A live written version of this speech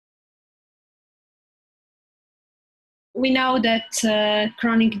we know that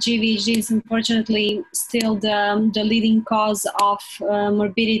chronic GvHD is unfortunately still the leading cause of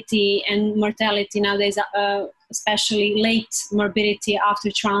morbidity and mortality nowadays, especially late morbidity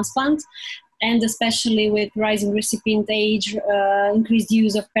after transplant, and especially with rising recipient age, increased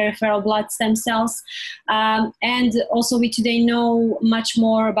use of peripheral blood stem cells. And also we today know much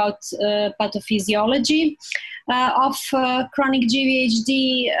more about pathophysiology of chronic GvHD.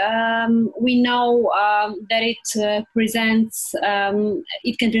 We know that it presents,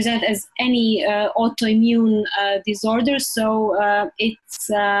 it can present as any autoimmune disorder, so it's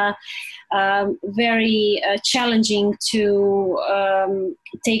very challenging to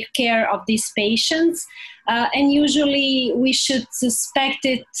take care of these patients. And usually we should suspect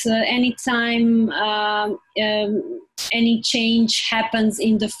it anytime any change happens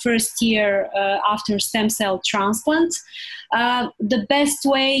in the first year after stem cell transplant. The best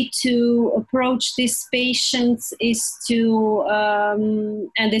way to approach these patients is to,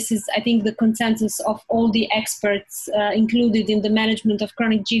 and this is, I think, the consensus of all the experts included in the management of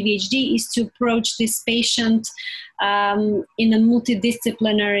chronic GvHD, is to approach this patient in a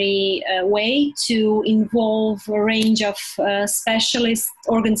multidisciplinary way, to involve a range of specialists,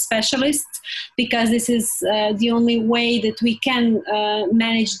 organ specialists, because this is the only way that we can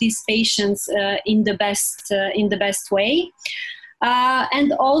manage these patients in the best way.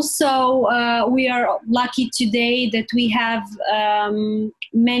 And also we are lucky today that we have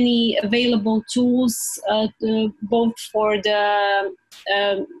many available tools both for the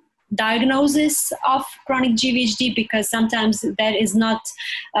diagnosis of chronic GvHD, because sometimes that is not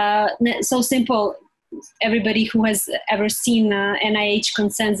so simple. Everybody who has ever seen NIH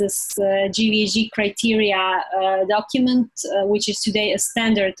consensus GvHD criteria document, which is today a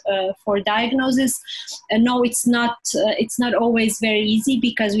standard for diagnosis, no, it's not always very easy,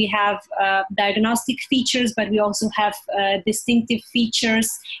 because we have diagnostic features, but we also have distinctive features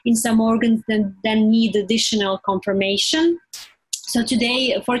in some organs that then need additional confirmation. So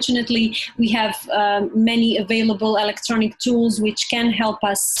today, fortunately, we have many available electronic tools which can help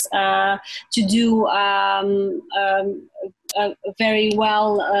us to do a very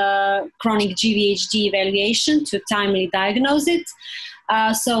well chronic GvHD evaluation, to timely diagnose it.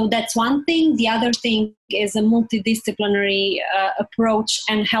 So that's one thing. The other thing is a multidisciplinary approach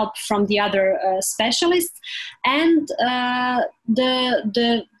and help from the other specialists. And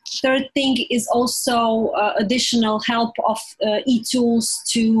the third thing is also additional help of e-tools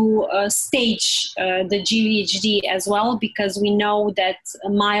to stage the GvHD as well, because we know that a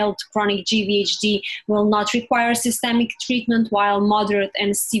mild chronic GvHD will not require systemic treatment, while moderate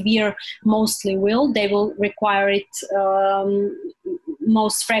and severe mostly will. They will require it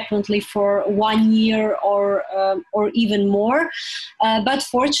most frequently for 1 year or even more. But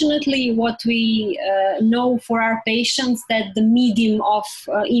fortunately, what we know for our patients, that the medium of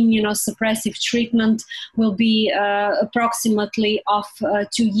immunosuppressive treatment will be approximately of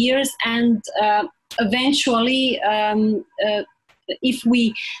 2 years, and eventually if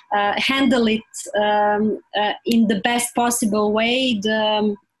we handle it in the best possible way,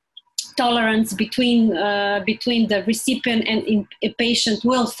 the tolerance between the recipient and a patient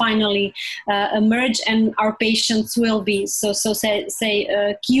will finally emerge, and our patients will be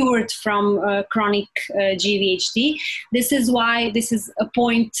cured from chronic GvHD. This is why this is a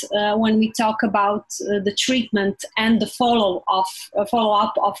point when we talk about the treatment and the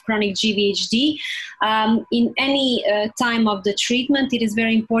follow-up of chronic GvHD. In any time of the treatment, it is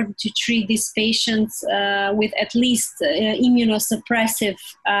very important to treat these patients with at least immunosuppressive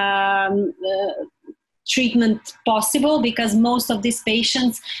treatment possible, because most of these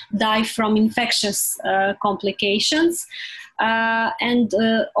patients die from infectious complications. And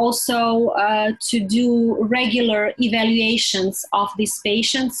also to do regular evaluations of these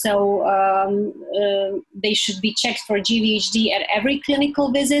patients. So they should be checked for GvHD at every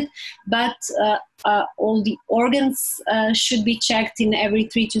clinical visit, but all the organs should be checked in every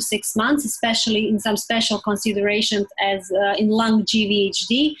 3 to 6 months, especially in some special considerations as in lung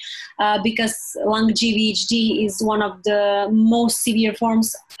GvHD, because lung GvHD is one of the most severe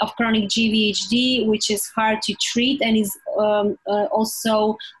forms of chronic GvHD, which is hard to treat and is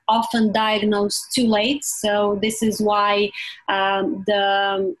also often diagnosed too late. So this is why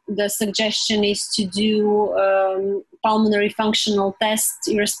the suggestion is to do pulmonary functional tests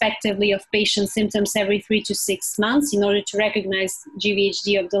irrespectively of patient symptoms every 3 to 6 months in order to recognize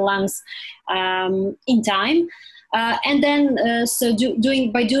GvHD of the lungs in time. And then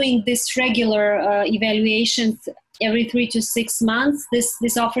by doing this regular evaluations every 3 to 6 months,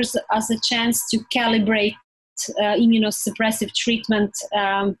 this offers us a chance to calibrate immunosuppressive treatment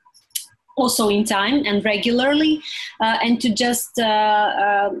also in time and regularly, and to just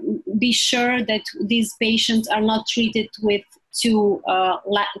be sure that these patients are not treated with too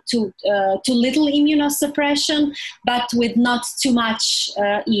little immunosuppression, but with not too much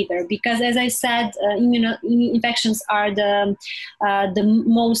either. Because, as I said, infections are the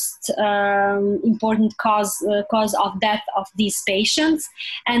most important cause of death of these patients.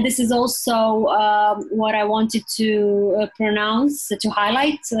 And this is also what I wanted to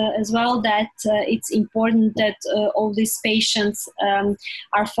highlight as well, that it's important that all these patients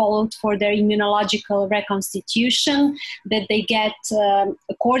are followed for their immunological reconstitution, that they get,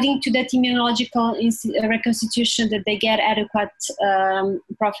 according to that immunological reconstitution, that they get adequate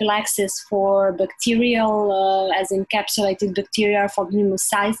prophylaxis for bacterial, as encapsulated bacteria, for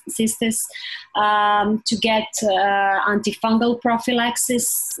pneumocystis, to get antifungal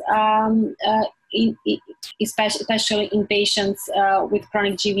prophylaxis, especially in patients with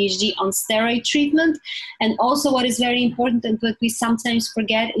chronic GvHD on steroid treatment. And also what is very important and what we sometimes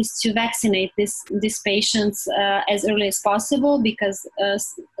forget is to vaccinate these patients as early as possible, because a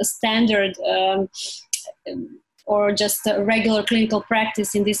standard or just a regular clinical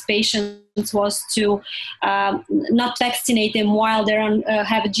practice in these patients was to not vaccinate them while they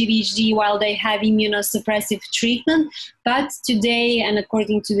have a GvHD, while they have immunosuppressive treatment. But today, and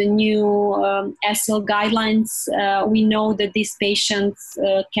according to the new ASIL guidelines, we know that these patients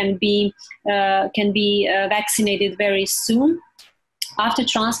can be vaccinated very soon after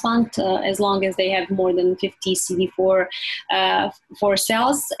transplant, as long as they have more than 50 CD4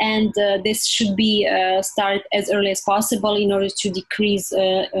 cells, and this should be started as early as possible in order to decrease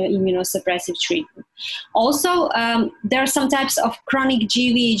immunosuppressive treatment. Also, there are some types of chronic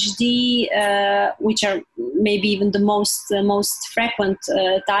GvHD which are maybe even the most frequent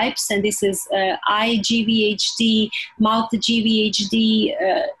types, and this is eye GvHD, mouth GvHD,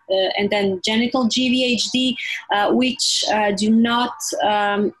 and then genital GvHD, which do not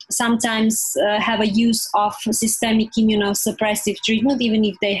sometimes have a use of systemic immunosuppressive treatment, even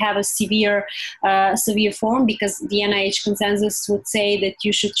if they have a severe form, because the NIH consensus would say that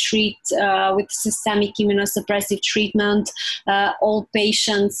you should treat with systemic immunosuppressive treatment all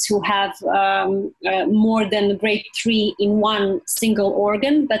patients who have more than grade 3 in one single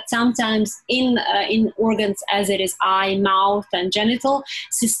organ. But sometimes in organs as it is eye, mouth, and genital,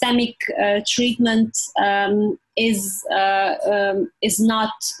 systemic treatment is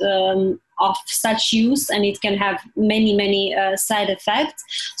not of such use, and it can have many side effects.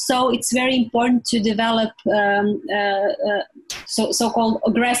 So it's very important to develop so-called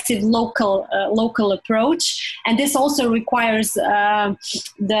aggressive local approach, and this also requires the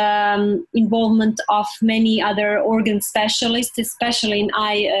involvement of many other organ specialists, especially in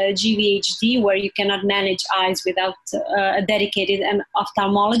eye GvHD, where you cannot manage eyes without a dedicated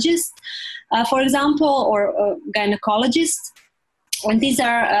ophthalmologist, for example, or a gynecologist. And these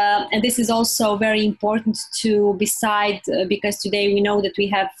are, and this is also very important to because today we know that we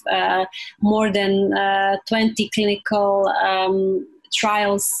have more than 20 clinical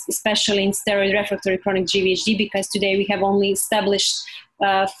trials, especially in steroid refractory chronic GvHD, because today we have only established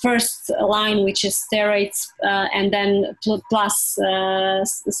first line, which is steroids, and then plus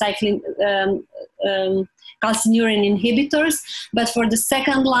cycling calcineurin inhibitors. But for the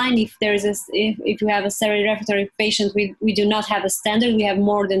second line, if you have a steroid refractory patient, we do not have a standard. We have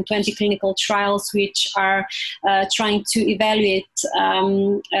more than 20 clinical trials which are trying to evaluate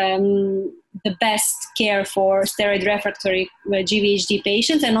the best care for steroid refractory GvHD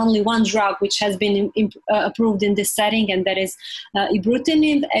patients, and only one drug which has been approved in this setting, and that is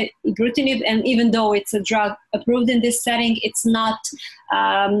ibrutinib. And even though it's a drug approved in this setting, it's not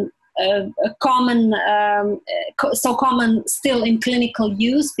so common still in clinical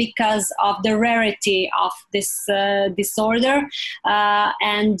use because of the rarity of this disorder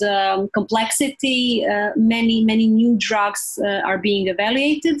and complexity. Many new drugs are being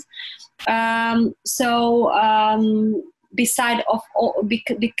evaluated. Beside of all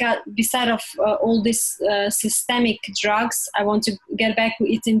these systemic drugs, I want to get back.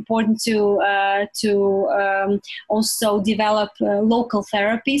 It's important to also develop local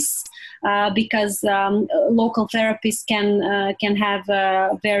therapies, because local therapies can have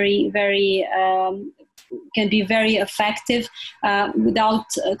can be very effective without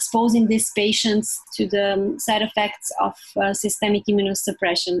exposing these patients to the side effects of systemic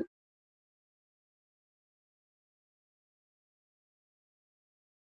immunosuppression.